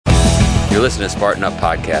You're listening to Spartan Up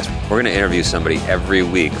Podcast. We're going to interview somebody every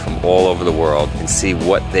week from all over the world and see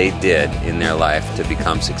what they did in their life to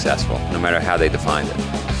become successful, no matter how they defined it.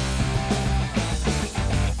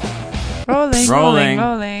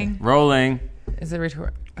 Rolling. Is it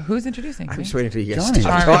rhetorical? Who's introducing? I'm just waiting for you guys Johnny. to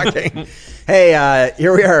start talking. Hey,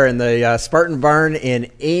 here we are in the Spartan Barn in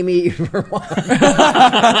Amy, Vermont.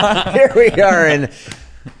 Here we are in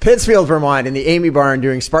Pittsfield, Vermont, in the Amy Barn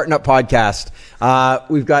doing Spartan Up Podcast.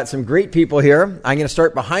 We've got some great people here. I'm going to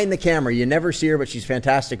start behind the camera. You never see her, but she's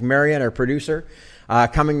fantastic. Marian, our producer.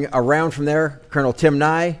 Coming around from there, Colonel Tim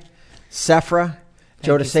Nye, Sephra,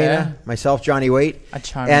 Joe DeSena, myself, Johnny Waite. A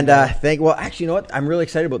charming and guy. well, actually, you know what? I'm really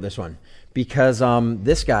excited about this one because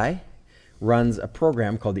this guy runs a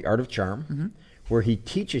program called The Art of Charm, where he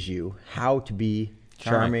teaches you how to be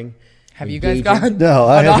charming. Have you guys engaging. gone? No,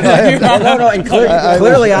 I haven't. No, and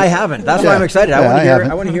clearly I haven't. That's why I'm excited. I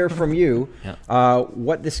haven't. I want to hear from you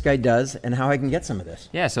what this guy does and how I can get some of this.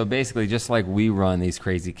 Yeah, so basically, just like we run these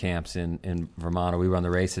crazy camps in Vermont, or we run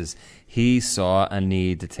the races, he saw a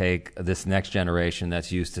need to take this next generation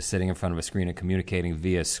that's used to sitting in front of a screen and communicating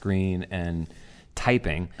via screen and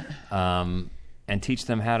typing, and teach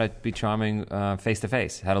them how to be charming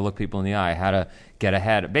face-to-face, how to look people in the eye, how to get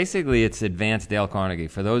ahead. Basically, it's advanced Dale Carnegie.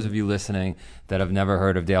 For those of you listening that have never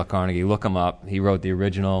heard of Dale Carnegie, look him up. He wrote the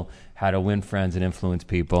original How to Win Friends and Influence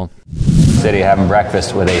People. City having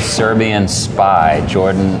breakfast with a Serbian spy,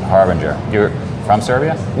 Jordan Harbinger. You're from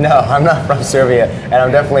Serbia? No, I'm not from Serbia, and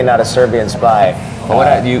I'm definitely not a Serbian spy.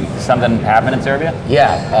 Something happened in Serbia?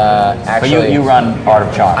 Yeah, actually. But you run Art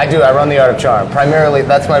of Charm. I do. I run the Art of Charm. Primarily,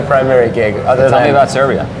 that's my primary gig. Tell me about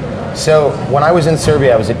Serbia. So when I was in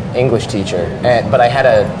Serbia, I was an English teacher, but I had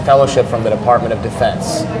a fellowship from the Department of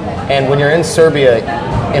Defense. And when you're in Serbia,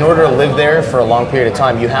 in order to live there for a long period of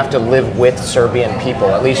time, you have to live with Serbian people.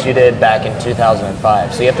 At least you did back in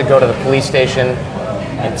 2005. So you have to go to the police station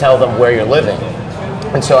and tell them where you're living.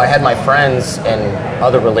 And so I had my friends and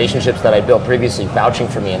other relationships that I built previously vouching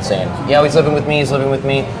for me and saying, yeah, he's living with me.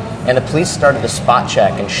 And the police started to spot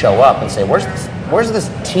check and show up and say, where's this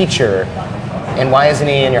teacher? And why isn't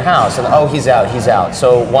he in your house? And he's out.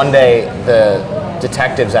 So one day the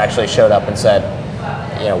detectives actually showed up and said,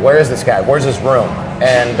 where is this guy? Where's his room?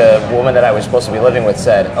 And the woman that I was supposed to be living with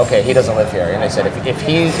said, okay, he doesn't live here. And they said,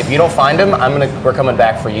 if you don't find him, we're coming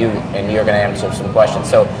back for you and you're gonna answer some questions.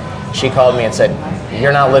 So she called me and said,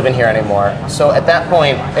 you're not living here anymore. So at that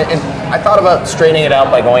point, and I thought about straightening it out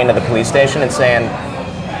by going to the police station and saying,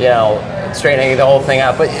 straightening the whole thing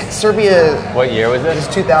out. But Serbia... What year was it? It was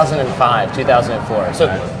 2005, 2004. So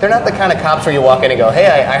they're not the kind of cops where you walk in and go, hey,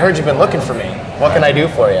 I heard you've been looking for me. What can I do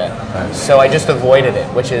for you? So I just avoided it,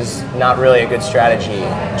 which is not really a good strategy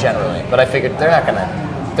generally. But I figured they're not gonna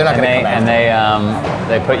come after me. And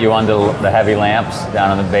they put you under the heavy lamps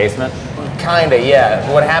down in the basement? Kinda,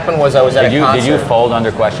 yeah. What happened was I was at a concert. Did you fold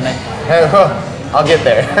under questioning? I'll get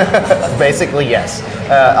there. Basically, yes.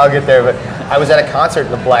 I'll get there, but I was at a concert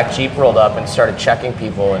and the black Jeep rolled up and started checking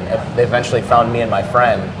people, and they eventually found me and my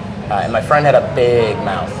friend. And my friend had a big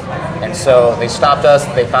mouth. And so they stopped us,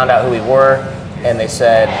 they found out who we were, and they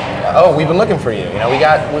said, we've been looking for you.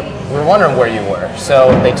 We were wondering where you were.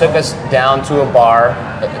 So they took us down to a bar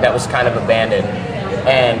that was kind of abandoned.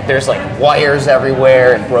 And there's like wires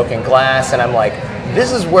everywhere and broken glass, and I'm like,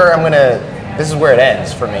 this is where it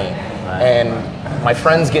ends for me. Right. And my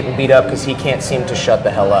friend's getting beat up because he can't seem to shut the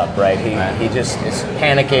hell up, right? He just is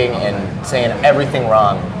panicking and saying everything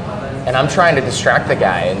wrong. And I'm trying to distract the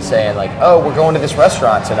guy and saying like, we're going to this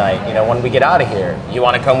restaurant tonight, when we get out of here. You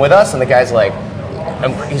want to come with us? And the guy's like,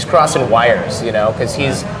 he's crossing wires, because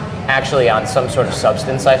he's actually on some sort of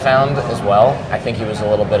substance I found as well. I think he was a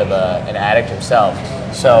little bit of an addict himself.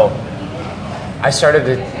 So I started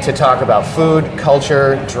to talk about food,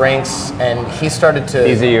 culture, drinks, and he started to...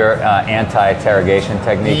 These are your anti-interrogation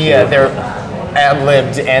techniques? Yeah, they're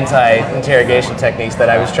ad-libbed anti-interrogation techniques that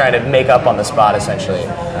I was trying to make up on the spot, essentially.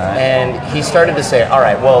 Right. And he started to say, all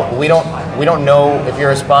right, well, we don't know if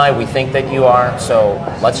you're a spy. We think that you are, so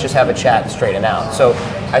let's just have a chat and straighten out. So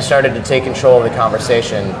I started to take control of the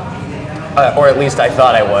conversation, or at least I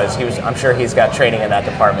thought I was. I'm sure he's got training in that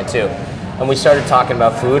department too. And we started talking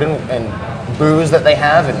about food and booze that they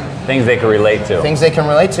have and things they can relate to. Things they can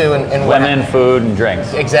relate to and women, food, and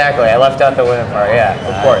drinks. Exactly. I left out the women part. Yeah,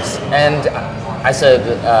 of course. And I said,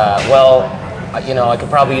 I could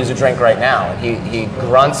probably use a drink right now. He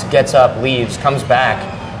grunts, gets up, leaves, comes back,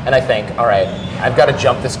 and I think, all right, I've got to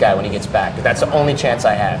jump this guy when he gets back. That's the only chance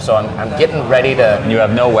I have. So I'm getting ready to. And you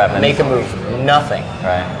have no weapons. Make a move. Nothing.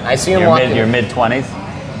 Right. I see him walking. You're mid-20s?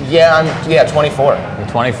 Yeah, I'm 24. You're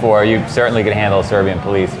 24. You certainly could handle Serbian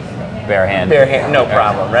police. bare hand. Bare hand, no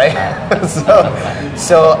problem, right?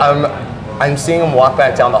 so I'm seeing him walk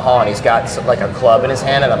back down the hall, and he's got like a club in his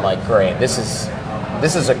hand, and I'm like, great, this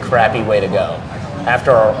is a crappy way to go.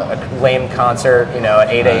 After a lame concert, at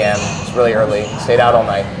 8 a.m., it's really early, stayed out all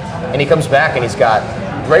night, and he comes back and he's got,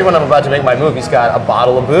 right when I'm about to make my move, he's got a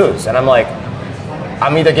bottle of booze, and I'm like,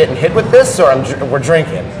 I'm either getting hit with this or we're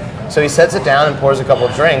drinking. So he sets it down and pours a couple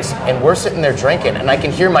of drinks, and we're sitting there drinking, and I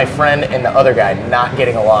can hear my friend and the other guy not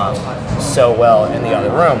getting along so well in the other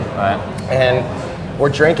room. And we're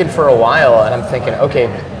drinking for a while, and I'm thinking, okay,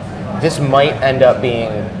 this might end up being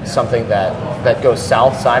something that goes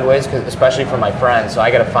south, sideways, especially for my friend, so I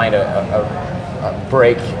got to find a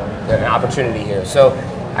break, an opportunity here. So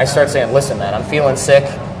I start saying, listen, man, I'm feeling sick.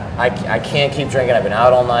 I can't keep drinking. I've been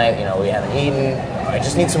out all night. We haven't eaten. I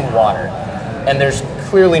just need some water. And there's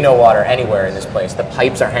clearly no water anywhere in this place. The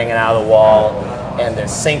pipes are hanging out of the wall, and the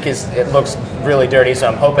sink it looks really dirty, so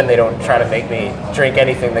I'm hoping they don't try to make me drink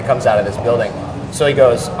anything that comes out of this building. So he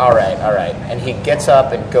goes, all right. And he gets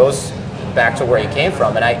up and goes back to where he came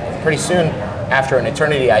from. And pretty soon, after an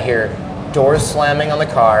eternity, I hear doors slamming on the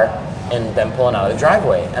car and them pulling out of the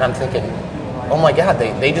driveway. And I'm thinking, oh my God,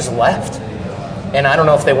 they just left. And I don't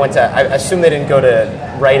know if they went to, I assume they didn't go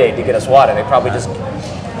to Rite Aid to get us water. They probably just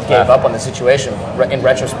gave up on the situation in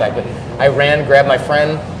retrospect. But I ran, grabbed my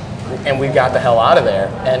friend, and we got the hell out of there.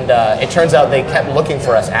 And it turns out they kept looking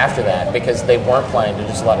for us after that because they weren't planning to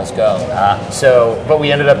just let us go. But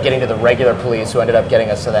we ended up getting to the regular police, who ended up getting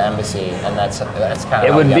us to the embassy, and that's kind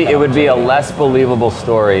of. It would be a less believable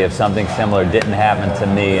story if something similar didn't happen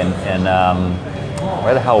to me. And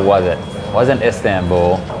where the hell was it? It wasn't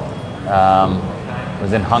Istanbul. It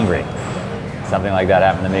was in Hungary. Something like that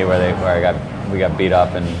happened to me where we got beat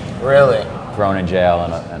up and really thrown in jail.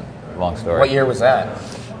 And long story. What year was that?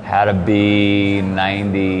 Had to be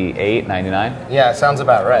 98, 99. Yeah, it sounds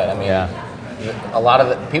about right. I mean, a lot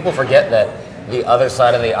of people forget that the other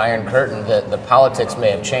side of the Iron Curtain, the politics may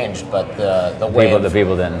have changed, but the way the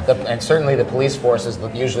people didn't. And certainly the police force is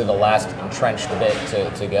usually the last entrenched bit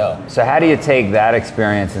to go. So how do you take that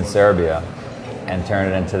experience in Serbia and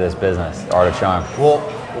turn it into this business, Art of Charm? Well,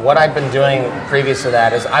 what I've been doing previous to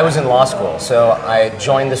that is I was in law school, so I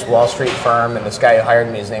joined this Wall Street firm, and this guy who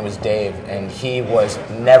hired me, his name was Dave, and he was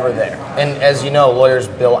never there. And as you know, lawyers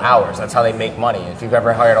bill hours. That's how they make money. If you've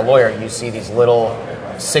ever hired a lawyer, you see these little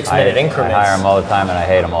 6-minute increments. I hire them all the time, and I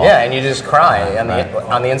hate them all. Yeah, and you just cry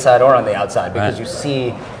on the inside or on the outside because you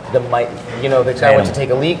see the guy went to take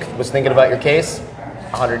a leak, was thinking about your case,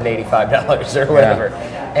 $185 or whatever.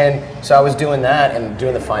 Yeah. And so I was doing that and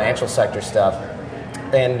doing the financial sector stuff.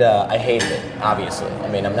 And I hated it, obviously. I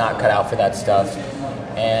mean, I'm not cut out for that stuff.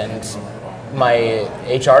 And my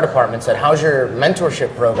HR department said, how's your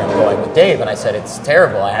mentorship program going with Dave? And I said, it's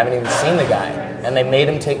terrible. I haven't even seen the guy. And they made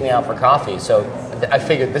him take me out for coffee. So I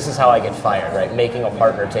figured this is how I get fired, right? Making a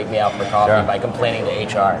partner take me out for coffee by complaining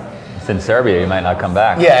to HR. It's in Serbia, you might not come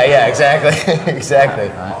back. Yeah, exactly. Exactly.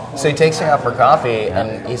 So he takes me out for coffee,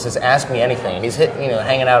 and he says, ask me anything. And he's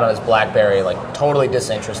hanging out on his BlackBerry, like totally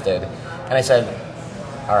disinterested. And I said,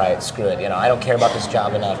 all right, screw it. I don't care about this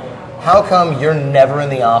job enough. How come you're never in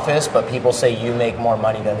the office, but people say you make more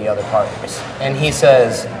money than the other partners? And he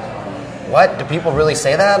says, what? Do people really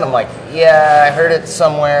say that? And I'm like, yeah, I heard it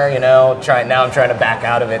somewhere, now I'm trying to back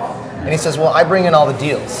out of it. And he says, well, I bring in all the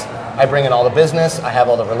deals. I bring in all the business. I have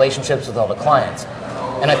all the relationships with all the clients.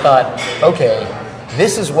 And I thought, okay,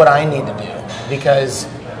 this is what I need to do because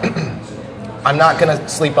I'm not going to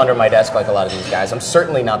sleep under my desk like a lot of these guys. I'm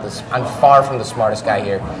certainly not I'm far from the smartest guy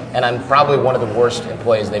here, and I'm probably one of the worst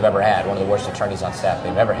employees they've ever had, one of the worst attorneys on staff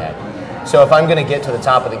they've ever had. So if I'm going to get to the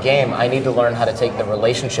top of the game, I need to learn how to take the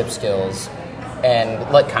relationship skills and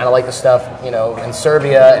kind of like the stuff, in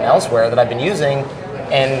Serbia and elsewhere that I've been using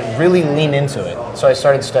and really lean into it. So I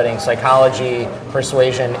started studying psychology,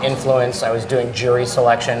 persuasion, influence. I was doing jury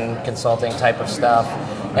selection, consulting type of stuff,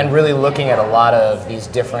 and really looking at a lot of these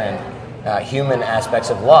different human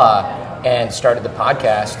aspects of law, and started the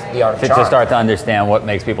podcast, The Art of Charm. To start to understand what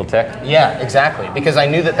makes people tick? Yeah, exactly. Because I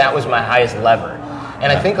knew that was my highest lever.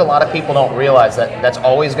 And I think a lot of people don't realize that that's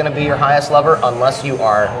always going to be your highest lever unless you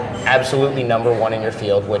are absolutely number one in your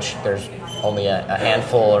field, which there's only a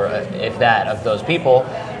handful, or if that, of those people.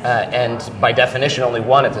 And by definition, only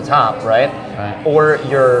one at the top, right? Or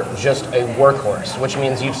you're just a workhorse, which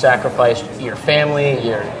means you've sacrificed your family,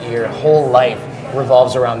 your whole life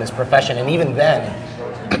revolves around this profession. And even then...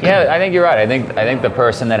 Yeah, I think you're right. I think the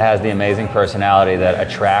person that has the amazing personality that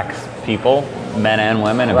attracts people, men and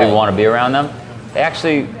women, and people want to be around them,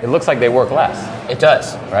 it looks like they work less. It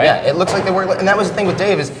does. Right? Yeah, it looks like they work less. And that was the thing with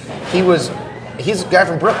Dave, is he's a guy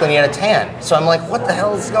from Brooklyn. He had a tan. So I'm like, what the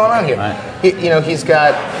hell is going on here? Right. He's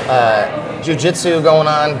got jiu-jitsu going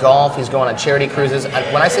on, golf. He's going on charity cruises.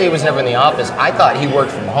 When I say he was never in the office, I thought he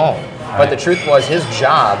worked from home. But the truth was, his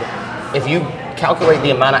job, if you calculate the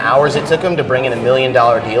amount of hours it took him to bring in $1 million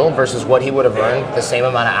deal versus what he would have earned the same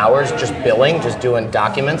amount of hours just billing, just doing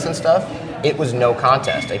documents and stuff, it was no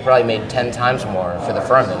contest. He probably made 10 times more for the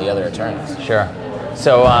firm than the other attorneys. Sure.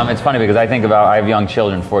 So it's funny because I think about, I have young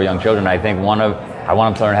children, 4 young children. I think I want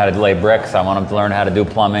them to learn how to lay bricks. I want them to learn how to do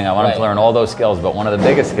plumbing. I want them to learn all those skills. But one of the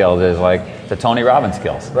biggest skills is like the Tony Robbins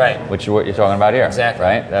skills. Right. Which is what you're talking about here. Exactly.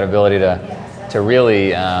 Right? That ability to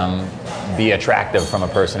really be attractive from a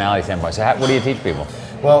personality standpoint. So what do you teach people?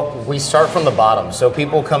 Well, we start from the bottom. So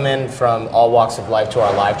people come in from all walks of life to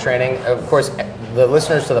our live training. Of course, the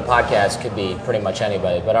listeners to the podcast could be pretty much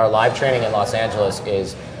anybody, but our live training in Los Angeles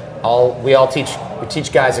is we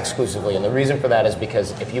teach guys exclusively. And the reason for that is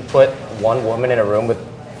because if you put one woman in a room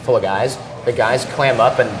full of guys, the guys clam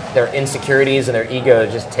up and their insecurities and their ego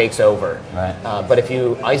just takes over. Right. But if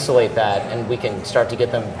you isolate that and we can start to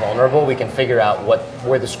get them vulnerable, we can figure out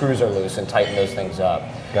where the screws are loose and tighten those things up.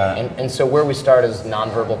 Got it. And so where we start is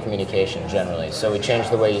nonverbal communication generally. So we change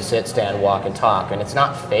the way you sit, stand, walk, and talk. And it's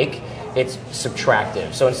not fake, it's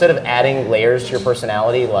subtractive. So instead of adding layers to your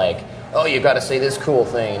personality like, oh, you got to say this cool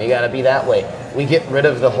thing, and you got to be that way, we get rid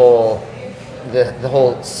of the whole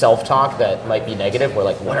self-talk that might be negative. We're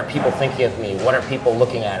like, what are people thinking of me? What are people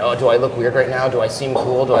looking at? Oh, do I look weird right now? Do I seem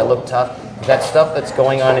cool? Do I look tough? That stuff that's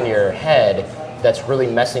going on in your head that's really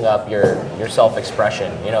messing up your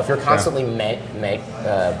self-expression. If you're constantly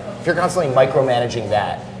if you're constantly micromanaging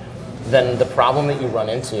that, then the problem that you run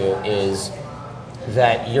into is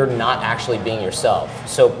that you're not actually being yourself.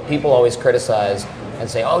 So people always criticize and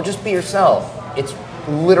say, oh, just be yourself. It's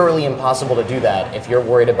literally impossible to do that if you're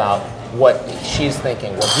worried about what she's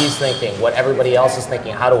thinking, what he's thinking, what everybody else is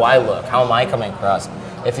thinking. How do I look? How am I coming across?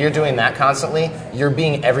 If you're doing that constantly, you're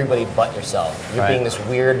being everybody but yourself. You're being this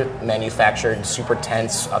weird, manufactured, super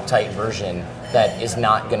tense, uptight version that is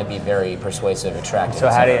not going to be very persuasive, attractive. So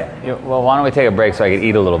how do well, why don't we take a break so I can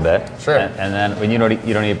eat a little bit? Sure. And then when you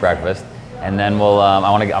don't eat breakfast, and then we'll I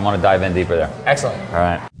want to dive in deeper there. Excellent. All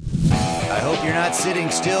right. I hope you're not sitting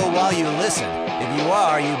still while you listen. If you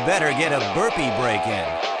are, you better get a burpee break in.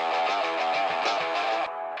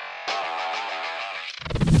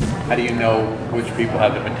 How do you know which people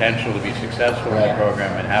have the potential to be successful in the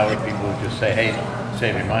program, and how are people who just say, hey,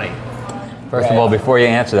 save your money? First of all, before you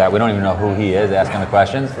answer that, we don't even know who he is asking the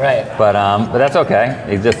questions. Right. But that's okay.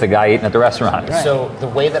 He's just the guy eating at the restaurant. Right. So the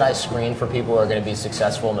way that I screen for people who are going to be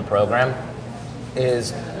successful in the program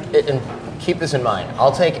is, and keep this in mind,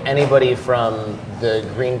 I'll take anybody from the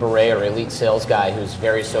Green Beret or elite sales guy who's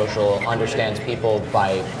very social, understands people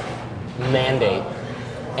by mandate,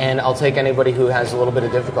 and I'll take anybody who has a little bit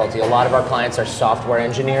of difficulty. A lot of our clients are software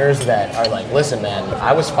engineers that are like, listen, man,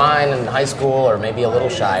 I was fine in high school or maybe a little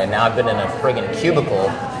shy, and now I've been in a friggin' cubicle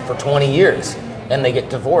for 20 years. And they get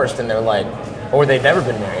divorced, and they're like, or they've never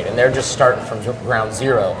been married, and they're just starting from ground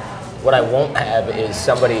zero. What I won't have is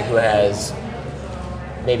somebody who has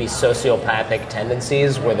maybe sociopathic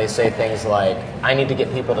tendencies where they say things like, I need to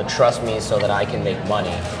get people to trust me so that I can make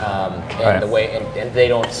money. And the way, and they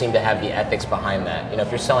don't seem to have the ethics behind that.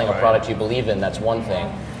 If you're selling a product you believe in, that's one thing.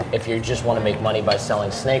 If you just want to make money by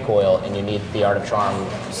selling snake oil and you need the Art of Charm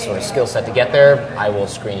sort of skill set to get there, I will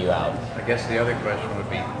screen you out. I guess the other question would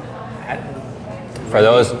be, For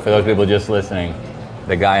those people just listening,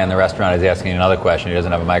 the guy in the restaurant is asking another question. He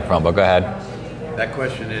doesn't have a microphone, but go ahead. that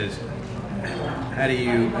question is, how do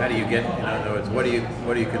you get, in other words, what do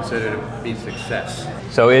you consider to be success?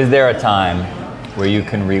 So is there a time where you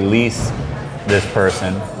can release this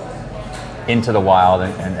person into the wild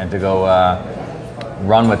and to go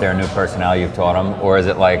run with their new personality you've taught them, or is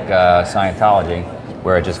it like Scientology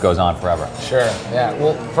where it just goes on forever? Sure, yeah.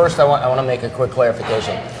 Well, first I want to make a quick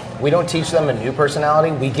clarification. We don't teach them a new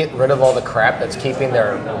personality. We get rid of all the crap that's keeping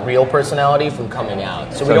their real personality from coming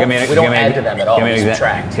out. So we don't add to them at all. We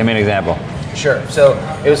subtract. Give me an example. Sure. So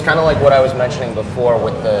it was kind of like what I was mentioning before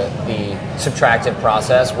with the subtractive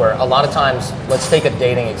process, where a lot of times, let's take a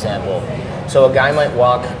dating example. So a guy might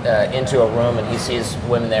walk into a room and he sees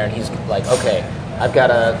women there and he's like, okay, I've got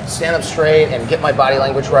to stand up straight and get my body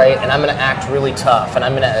language right, and I'm going to act really tough, and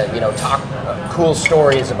I'm going to talk cool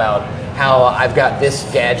stories about how I've got this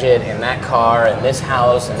gadget and that car and this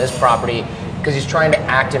house and this property, because he's trying to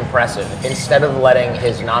act impressive. Instead of letting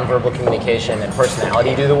his nonverbal communication and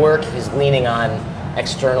personality do the work, he's leaning on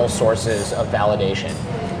external sources of validation.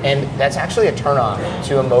 And that's actually a turn-on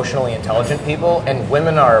to emotionally intelligent people, and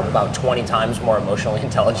women are about 20 times more emotionally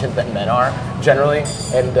intelligent than men are, generally.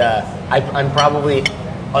 And I'm probably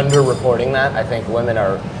underreporting that. I think women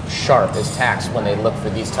are sharp as tacks when they look for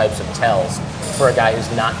these types of tells for a guy who's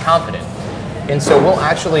not confident. And so we'll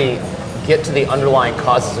actually get to the underlying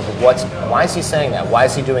causes of why is he saying that? Why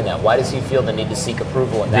is he doing that? Why does he feel the need to seek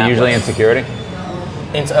approval in that Usually way? insecurity?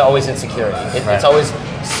 It's always insecurity. It's always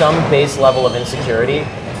some base level of insecurity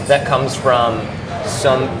that comes from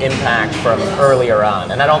some impact from earlier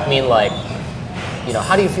on. And I don't mean like,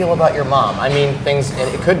 how do you feel about your mom? I mean things,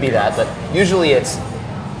 and it could be that, but usually it's,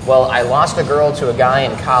 well, I lost a girl to a guy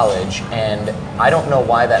in college and I don't know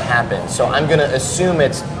why that happened. So I'm going to assume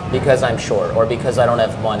it's because I'm short, or because I don't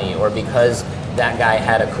have money, or because that guy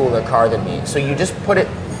had a cooler car than me. So you just put it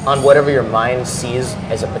on whatever your mind sees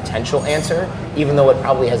as a potential answer, even though it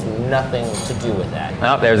probably has nothing to do with that.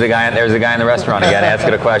 Oh, there's a guy in the restaurant again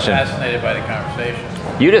asking a question. Fascinated by the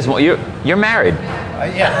conversation. You're married.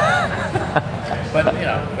 Yeah. But,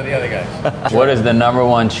 for the other guys. What is the number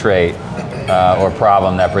one trait or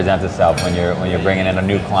problem that presents itself when you're bringing in a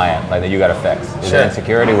new client, like that you got to fix? Is it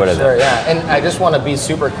insecurity? What is it? Sure, yeah. And I just want to be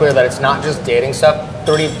super clear that it's not just dating stuff.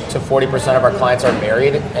 30 to 40% of our clients are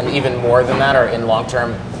married, and even more than that are in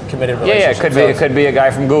long-term committed relationships. Yeah, it could be a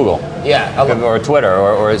guy from Google. Yeah. Or Twitter,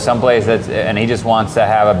 or someplace and he just wants to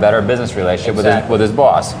have a better business relationship with his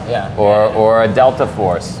boss. Yeah. Or a Delta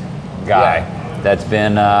Force guy that's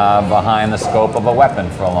been behind the scope of a weapon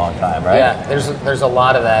for a long time, right? Yeah, there's a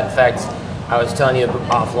lot of that. In fact, I was telling you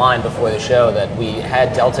offline before the show that we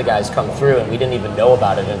had Delta guys come through and we didn't even know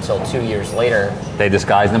about it until 2 years later. They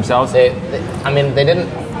disguised themselves? They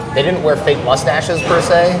didn't wear fake mustaches per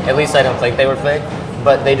se. At least I don't think they were fake.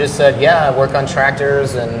 But they just said, I work on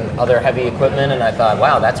tractors and other heavy equipment, and I thought,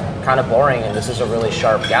 wow, that's kind of boring, and this is a really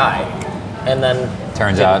sharp guy. And then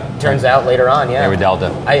turns out later on, they were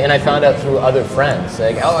Delta. I found out through other friends,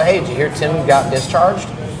 like, oh, hey, did you hear Tim got discharged?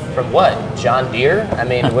 From what? John Deere? I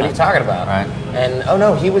mean, what are you talking about? Right. And, oh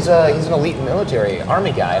no, he's an elite military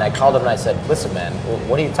Army guy. And I called him and I said, listen, man,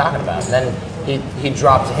 what are you talking about? And then he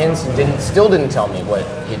dropped hints and still didn't tell me what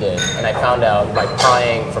he did. And I found out by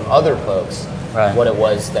prying from other folks what it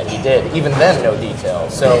was that he did. Even then, no detail.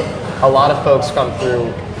 So a lot of folks come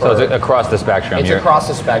through. So it's across the spectrum. It's across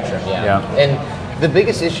the spectrum, yeah. And the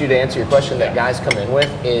biggest issue, to answer your question, that guys come in with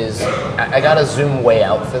is, I got to zoom way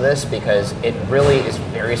out for this because it really is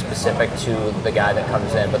very specific to the guy that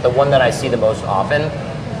comes in. But the one that I see the most often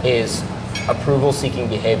is approval-seeking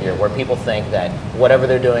behavior, where people think that whatever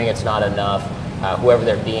they're doing, it's not enough. Whoever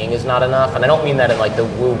they're being is not enough. And I don't mean that in like the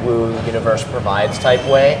woo-woo universe provides type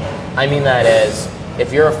way. I mean that as,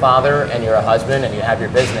 if you're a father and you're a husband and you have your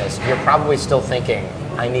business, you're probably still thinking,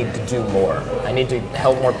 I need to do more. I need to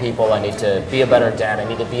help more people. I need to be a better dad. I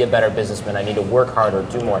need to be a better businessman. I need to work harder,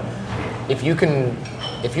 do more. If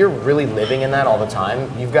you're really living in that all the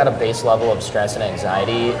time, you've got a base level of stress and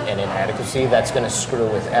anxiety and inadequacy that's going to screw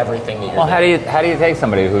with everything that you're doing. How do you take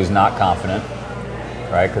somebody who's not confident,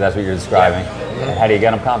 right? Because that's what you're describing. Yeah. How do you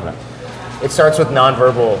get them confident? It starts with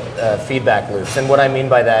nonverbal feedback loops, and what I mean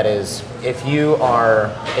by that is if you're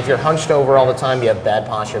hunched over all the time, you have bad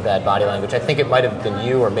posture, bad body language. I think it might have been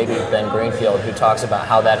you or maybe Ben Greenfield who talks about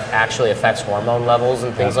how that actually affects hormone levels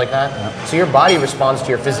and things like that. So your body responds to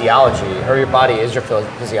your physiology, or your body is your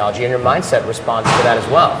physiology, and your mindset responds to that as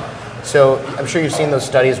well. So I'm sure you've seen those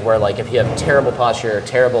studies where, like, if you have terrible posture,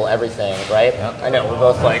 terrible everything, right? I know we're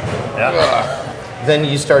both like, then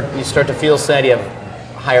you start to feel sad. You have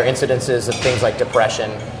higher incidences of things like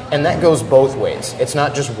depression, and that goes both ways. It's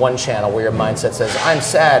not just one channel where your mindset says, I'm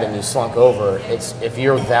sad, and you slunk over. It's if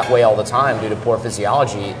you're that way all the time due to poor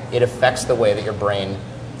physiology, it affects the way that your brain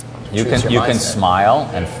treats your mindset. Can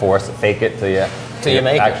smile and fake it till you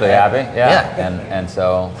make actually it happy. And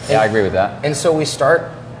so I agree with that. And so we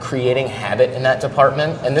start creating habit in that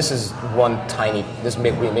department, and this is this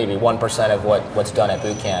may be maybe 1% of what's done at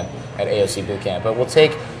boot camp, at AOC boot camp, but we'll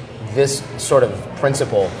take this sort of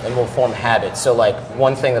principle and we'll form habits. So like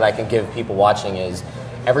one thing that I can give people watching is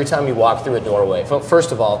every time you walk through a doorway,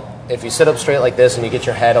 first of all, if you sit up straight like this and you get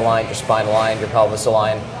your head aligned, your spine aligned, your pelvis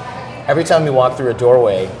aligned, every time you walk through a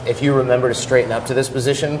doorway, if you remember to straighten up to this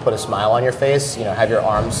position, put a smile on your face, have your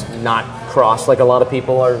arms not crossed like a lot of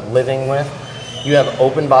people are living with, you have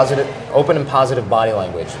open and positive body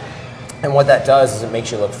language. And what that does is it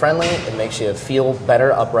makes you look friendly, it makes you feel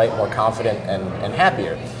better, upright, more confident, and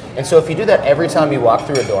happier. And so if you do that every time you walk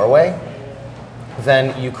through a doorway,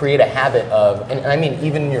 then you create a habit of, and I mean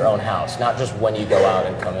even in your own house, not just when you go out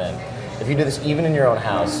and come in. If you do this even in your own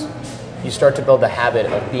house, you start to build the habit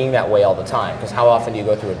of being that way all the time, because how often do you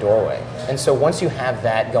go through a doorway? And so once you have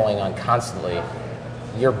that going on constantly,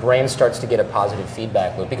 your brain starts to get a positive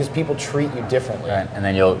feedback loop because people treat you differently. Right. And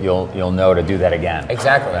then you'll know to do that again.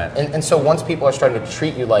 Exactly. Right. And so once people are starting to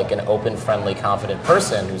treat you like an open, friendly, confident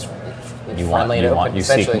person who's friendly and open, you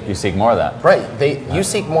seek more of that. Right. You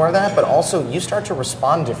seek more of that, but also you start to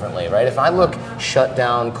respond differently, right? If I look shut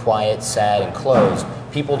down, quiet, sad, and closed,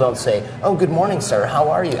 people don't say, "Oh, good morning, sir. How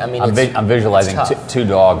are you?" I mean, I'm visualizing it's tough. two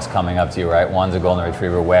dogs coming up to you, right? One's a golden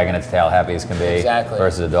retriever wagging its tail, happy as can be, Exactly.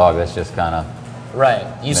 versus a dog that's just kind of Right.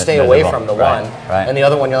 You stay away from the Right, one, right. and the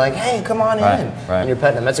other one you're like, "Hey, come on Right, in," right. and you're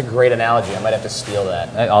petting them. That's a great analogy. I might have to steal that.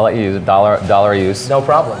 I'll let you use $1 a use. No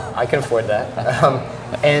problem. I can afford that.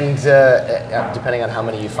 And depending on how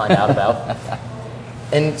many you find out about.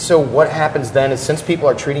 And so what happens then is, since people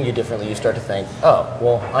are treating you differently, you start to think, oh,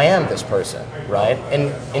 well, I am this person, right?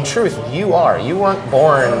 And in truth, you are. You weren't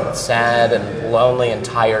born sad and lonely and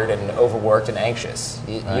tired and overworked and anxious.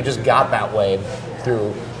 You just got that way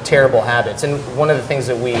through terrible habits. And one of the things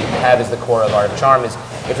that we have as the core of Art of Charm is,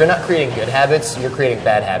 if you're not creating good habits, you're creating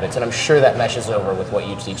bad habits. And I'm sure that meshes over with what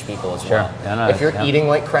you teach people as well. Yeah, no, if you're eating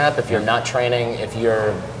like crap, if you're not training, if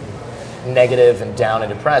you're negative and down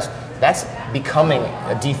and depressed, that's becoming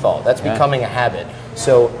a default. That's becoming a habit.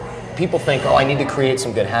 So people think, oh, I need to create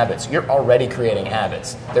some good habits. You're already creating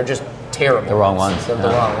habits. They're just terrible. The wrong ones. They're the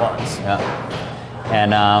wrong ones. Yeah.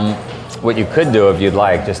 And what you could do, if you'd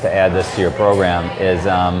like, just to add this to your program, is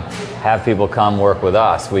have people come work with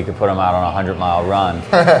us. We could put them out on a 100-mile run,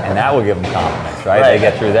 and that will give them confidence, right? They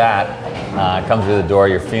get through that. Come through the door,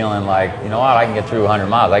 you're feeling like, you know what, I can get through 100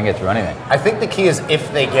 miles. I can get through anything. I think the key is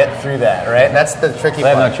if they get through that, right? That's the tricky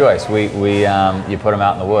part. They have no choice. You put them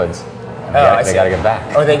out in the woods. They got to get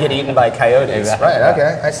back. Or they get eaten by coyotes. Exactly. Right,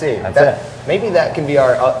 okay, I see. That's it. Maybe that can be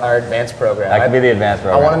our advanced program. That could be the advanced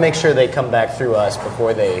program. I want to make sure they come back through us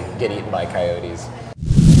before they get eaten by coyotes.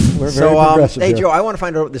 We're very progressive hey, here. Joe, I want to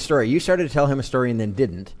find out the story. You started to tell him a story and then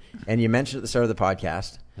didn't, and you mentioned at the start of the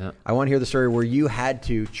podcast. Yeah. I want to hear the story where you had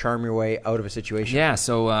to charm your way out of a situation. Yeah,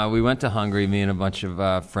 so we went to Hungary, me and a bunch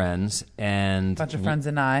of friends, and Bunch of friends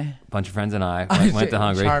and I. went to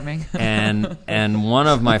Hungary. Charming. and one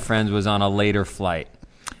of my friends was on a later flight.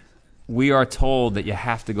 We are told that you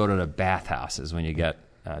have to go to the bathhouses when you get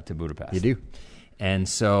to Budapest. You do. And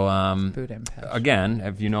so, Budapest. again,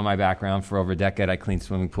 if you know my background, for over a decade, I cleaned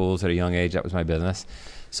swimming pools at a young age. That was my business.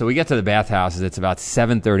 So we get to the bathhouses. It's about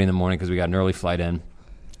 7:30 in the morning because we got an early flight in.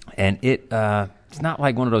 And it's not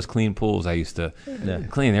like one of those clean pools I used to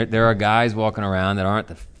clean. There are guys walking around that aren't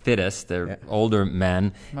the fittest. They're older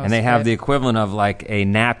men, and they have the equivalent of like a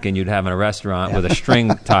napkin you'd have in a restaurant with a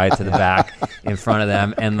string tied to the back in front of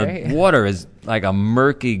them. And the water is like a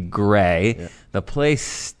murky gray. Yeah. The place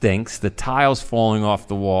stinks. The tiles falling off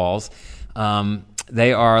the walls.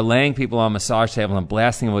 They are laying people on massage tables and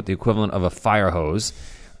blasting them with the equivalent of a fire hose.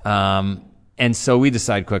 And so we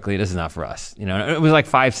decide quickly, this is not for us. You know, it was like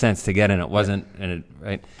 5 cents to get in. It wasn't,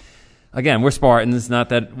 right? Again, we're Spartans. It's not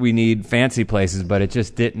that we need fancy places, but it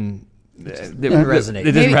just didn't resonate.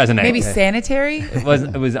 It didn't resonate. Maybe sanitary? It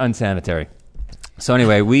was unsanitary. So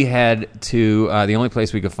anyway, we head to the only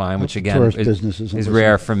place we could find, which again is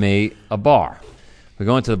rare for me, a bar. We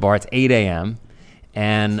go into the bar. It's 8 a.m.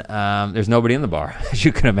 and there's nobody in the bar, as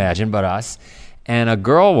you can imagine, but us. And a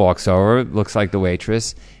girl walks over, looks like the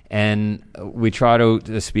waitress, and we try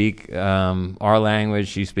to speak our language.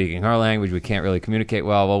 She's speaking her language. We can't really communicate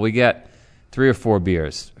well. Well, we get 3 or 4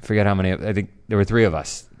 beers. I forget how many. I think there were 3 of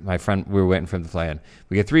us. My friend, we were waiting for him to fly in.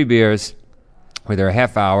 We get 3 beers. We're there a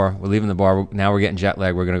half hour. We're leaving the bar. Now we're getting jet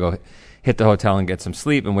lag. We're going to go hit the hotel and get some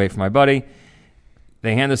sleep and wait for my buddy.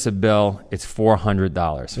 They hand us a bill. It's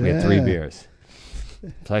 $400. We had 3 beers.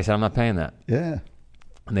 So I said, I'm not paying that. Yeah.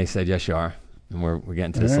 And they said, yes, you are. And we're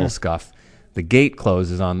getting to this little scuff. The gate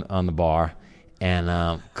closes on the bar, and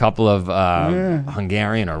a couple of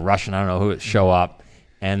Hungarian or Russian, I don't know who, show up,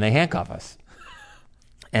 and they handcuff us.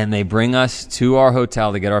 And they bring us to our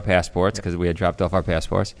hotel to get our passports, because we had dropped off our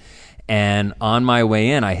passports. And on my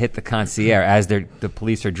way in, I hit the concierge as the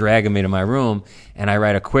police are dragging me to my room, and I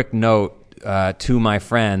write a quick note to my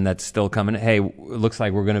friend that's still coming. Hey, it looks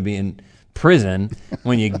like we're going to be in prison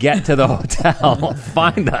when you get to the hotel.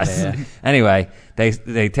 Find us. Yeah. Anyway,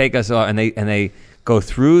 they take us off, and they go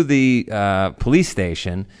through the police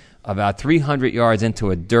station about 300 yards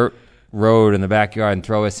into a dirt road in the backyard and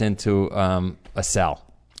throw us into a cell.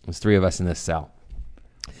 There's 3 of us in this cell.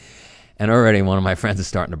 And already one of my friends is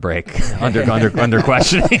starting to break under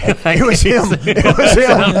questioning. It was him.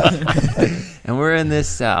 And we're in this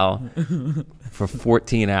cell for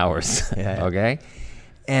 14 hours. Okay?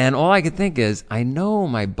 And all I could think is, I know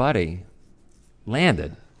my buddy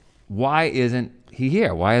landed. Why isn't he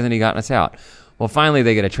here? Why hasn't he gotten us out? Well, finally,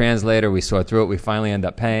 they get a translator. We sort through it. We finally end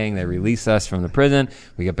up paying. They release us from the prison.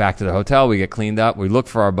 We get back to the hotel. We get cleaned up. We look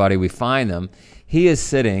for our buddy. We find him. He is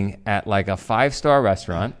sitting at like a 5-star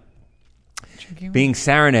restaurant being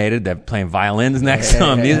serenaded. They're playing violins next to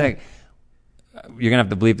him. He's like, you're going to have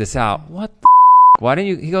to bleep this out. What the Why didn't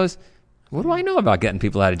you? He goes, what do I know about getting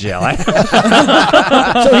people out of jail?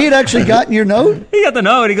 So he'd actually gotten your note? He got the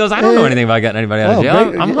note. He goes, I don't know anything about getting anybody out of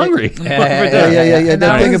jail. I'm hungry. Yeah.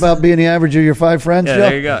 That thing about being the average of your 5 friends. Yeah,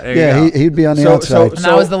 there you go. He'd be on the outside. And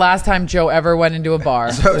that was the last time Joe ever went into a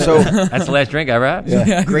bar. So that's the last drink I ever had.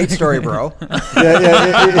 Yeah. Great story, bro.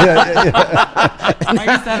 Yeah.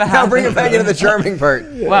 Now bring it back into the charming part.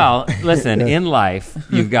 Well, listen, in life,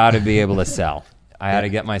 you've got to be able to sell. I had to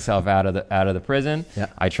get myself out of the prison. Yeah.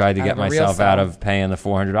 I tried to get myself out of paying the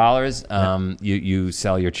 $400. You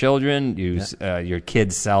sell your children. Your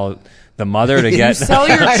kids sell the mother to get. You sell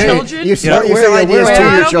your children. You sell ideas to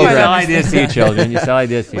your children. You sell ideas to your children. You sell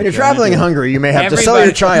ideas to your children. When you're traveling hungry, you may have to sell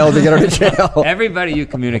your child to get out of jail. Everybody you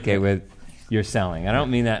communicate with, you're selling. I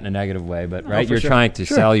don't mean that in a negative way, but you're sure. trying to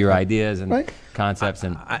sell your ideas and concepts.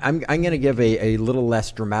 And I'm going to give a little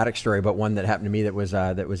less dramatic story, but one that happened to me that was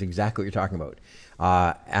exactly what you're talking about.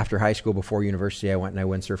 After high school, before university, I went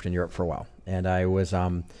windsurfed in Europe for a while, and I was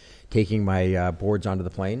taking my boards onto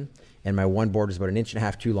the plane, and my one board was about 1.5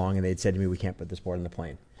 inches too long, and they'd said to me, "We can't put this board on the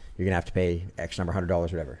plane. You're going to have to pay X number, $100,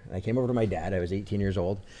 whatever." And I came over to my dad. I was 18 years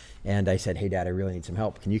old, and I said, "Hey, Dad, I really need some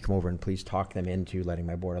help. Can you come over and please talk them into letting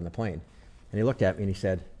my board on the plane?" And he looked at me and he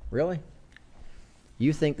said, "Really?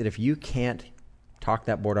 You think that if you can't talk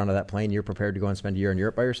that board onto that plane, you're prepared to go and spend a year in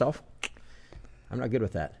Europe by yourself? I'm not good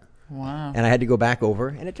with that." Wow. And I had to go back over,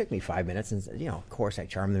 and it took me 5 minutes, and of course I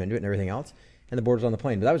charmed them into it and everything else, and the board was on the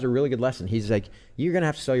plane. But that was a really good lesson. He's like, "You're going to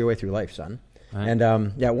have to sell your way through life, son." Right. And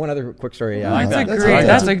one other quick story.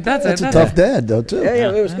 That's a tough dad, though, too.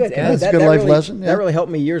 Yeah, it was good. That's a good life lesson. That really helped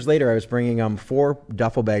me years later. I was bringing 4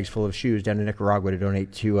 duffel bags full of shoes down to Nicaragua to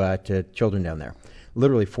donate to children down there.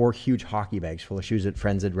 Literally 4 huge hockey bags full of shoes that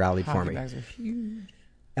friends had rallied for me. Hockey bags are huge.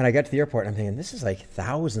 And I got to the airport, and I'm thinking, this is like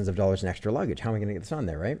thousands of dollars in extra luggage. How am I going to get this on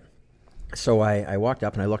there, right? So I walked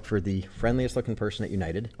up and I looked for the friendliest looking person at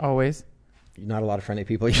United. Always. Not a lot of friendly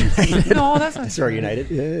people at United. No, that's not Sorry, United.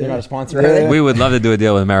 Yeah. They're not a sponsor. We would love to do a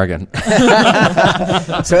deal with American.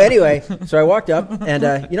 So anyway, I walked up,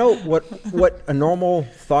 and you know what a normal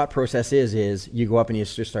thought process is you go up and you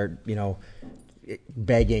just start,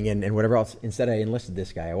 begging and whatever else. Instead, I enlisted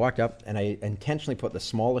this guy. I walked up and I intentionally put the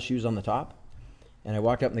smallest shoes on the top. And I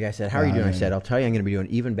walked up and the guy said, "How are you doing?" I said, "I'll tell you, I'm going to be doing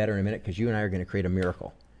even better in a minute because you and I are going to create a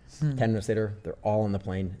miracle." 10 minutes later, they're all on the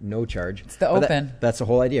plane, no charge. It's the open. That's the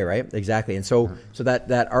whole idea, right? Exactly. And so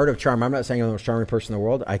that art of charm, I'm not saying I'm the most charming person in the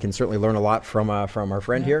world. I can certainly learn a lot from our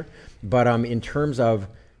friend here. But in terms of,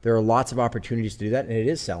 there are lots of opportunities to do that, and it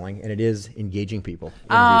is selling, and it is engaging people.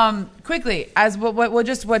 Quickly, as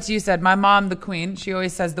what you said, my mom, the queen, she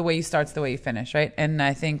always says the way you start's the way you finish, right? And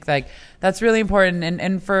I think that's really important.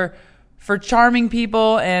 And for charming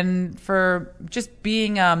people and for just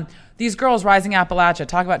being these girls, Rising Appalachia,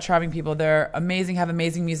 talk about charming people. They're amazing, have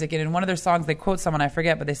amazing music. And in one of their songs, they quote someone, I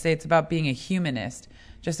forget, but they say it's about being a humanist,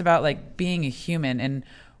 just about being a human. And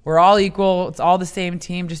we're all equal. It's all the same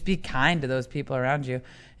team. Just be kind to those people around you.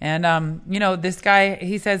 And, this guy,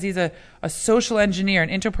 he says he's a social engineer, an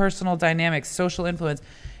interpersonal dynamics, social influence.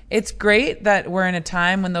 It's great that we're in a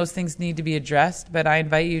time when those things need to be addressed, but I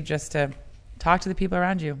invite you just to talk to the people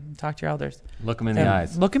around you. Talk to your elders. Look them in the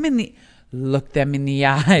eyes. Look them in the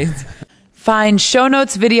eyes. Find show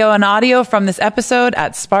notes, video, and audio from this episode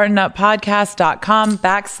at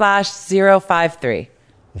SpartanUpPodcast.com/053.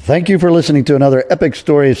 Thank you for listening to another epic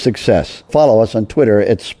story of success. Follow us on Twitter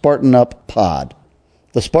at SpartanUpPod.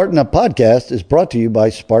 The Spartan Up Podcast is brought to you by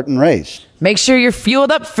Spartan Race. Make sure you're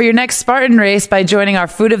fueled up for your next Spartan race by joining our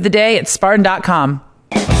food of the day at Spartan.com.